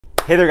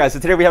Hey there guys, so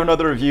today we have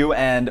another review,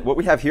 and what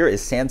we have here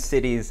is Sand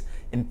City's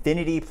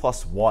Infinity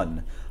Plus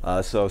One.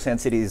 So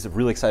Sand City is a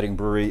really exciting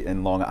brewery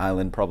in Long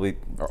Island, probably,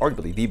 or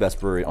arguably the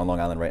best brewery on Long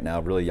Island right now,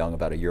 really young,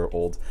 about a year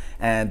old.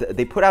 And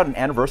they put out an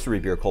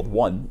anniversary beer called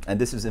One, and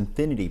this is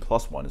Infinity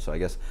Plus One. So I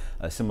guess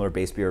a similar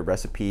base beer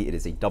recipe. It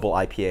is a double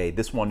IPA.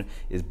 This one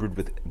is brewed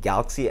with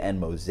Galaxy and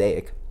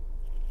Mosaic.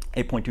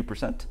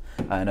 8.2%,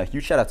 and a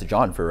huge shout out to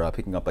John for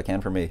picking up a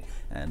can for me,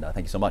 and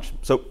thank you so much.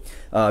 So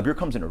beer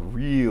comes in a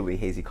really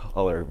hazy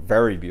color,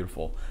 very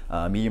beautiful,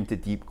 medium to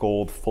deep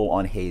gold, full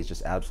on haze,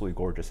 just absolutely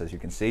gorgeous, as you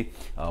can see.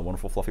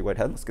 Wonderful fluffy white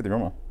head. Let's get the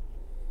aroma.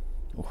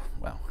 Oh,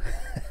 wow.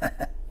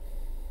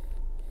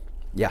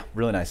 Yeah,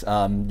 really nice.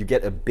 You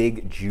get a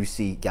big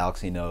juicy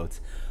Galaxy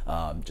note,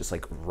 just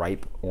like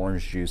ripe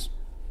orange juice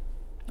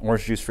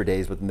for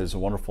days, but then there's a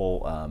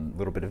wonderful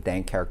little bit of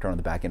dank character on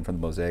the back end from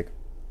the Mosaic.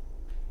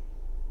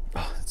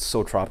 Oh, it's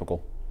so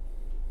tropical.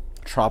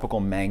 Tropical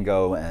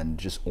mango and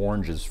just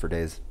oranges for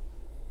days.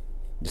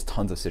 Just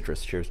tons of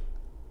citrus. Cheers.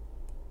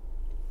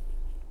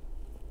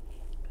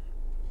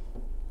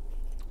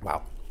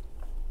 Wow.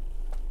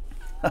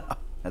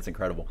 That's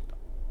incredible.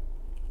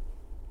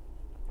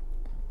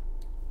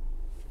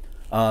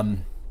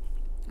 Man,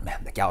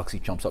 the Galaxy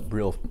jumps up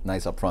real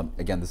nice up front.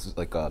 Again, this is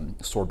like a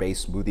sorbet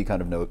smoothie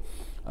kind of note.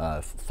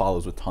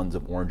 Follows with tons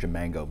of orange and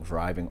mango,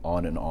 driving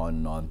on and on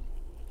and on.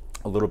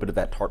 A little bit of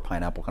that tart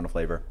pineapple kind of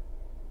flavor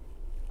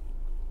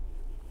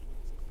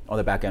on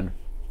the back end.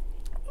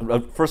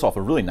 First off,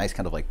 a really nice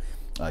kind of like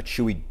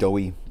chewy,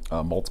 doughy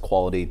malt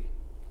quality.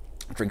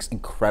 Drink's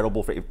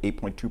incredible for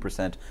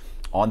 8.2%.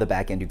 On the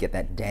back end, you get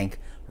that dank,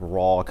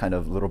 raw kind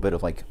of little bit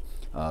of like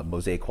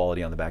Mosaic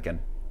quality on the back end.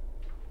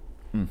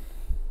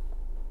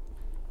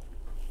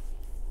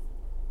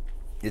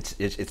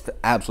 It's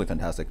absolutely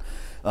fantastic.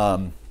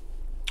 On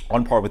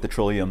par with the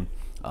Trillium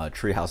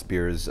Treehouse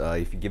beers.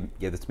 If you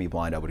gave this to me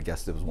blind, I would have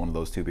guessed it was one of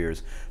those two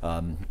beers.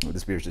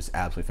 This beer is just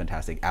absolutely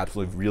fantastic,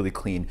 absolutely really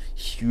clean,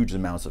 huge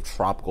amounts of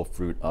tropical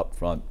fruit up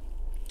front,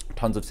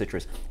 tons of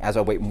citrus. As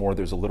I wait more,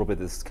 there's a little bit of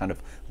this kind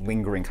of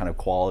lingering kind of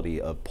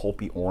quality of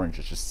pulpy orange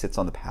that just sits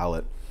on the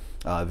palate.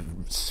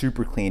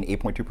 Super clean,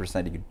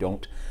 8.2%. You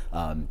don't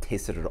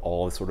taste it at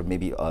all. It sort of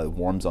maybe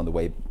warms on the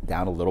way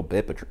down a little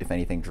bit, but if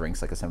anything,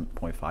 drinks like a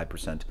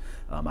 7.5%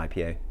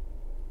 IPA.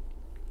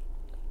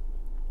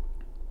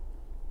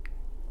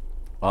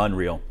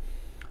 Unreal.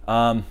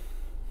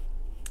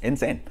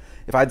 Insane.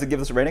 If I had to give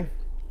this a rating,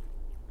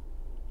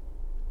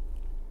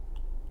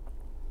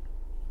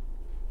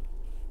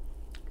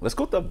 let's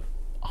go with the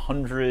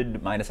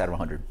 100 minus out of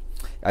 100.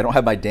 I don't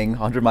have my ding.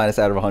 100 minus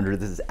out of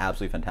 100. This is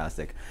absolutely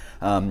fantastic.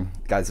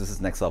 Guys, this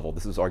is next level.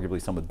 This is arguably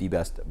some of the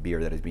best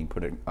beer that is being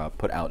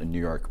put out in New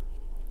York.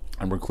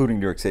 I'm including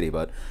New York City,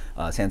 but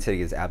Sand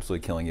City is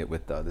absolutely killing it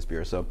with this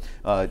beer. So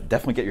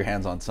definitely get your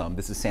hands on some.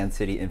 This is Sand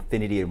City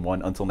Infinity in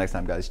One. Until next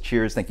time, guys,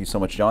 cheers. Thank you so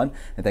much, John.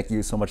 And thank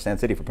you so much, Sand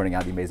City, for putting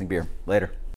out the amazing beer. Later.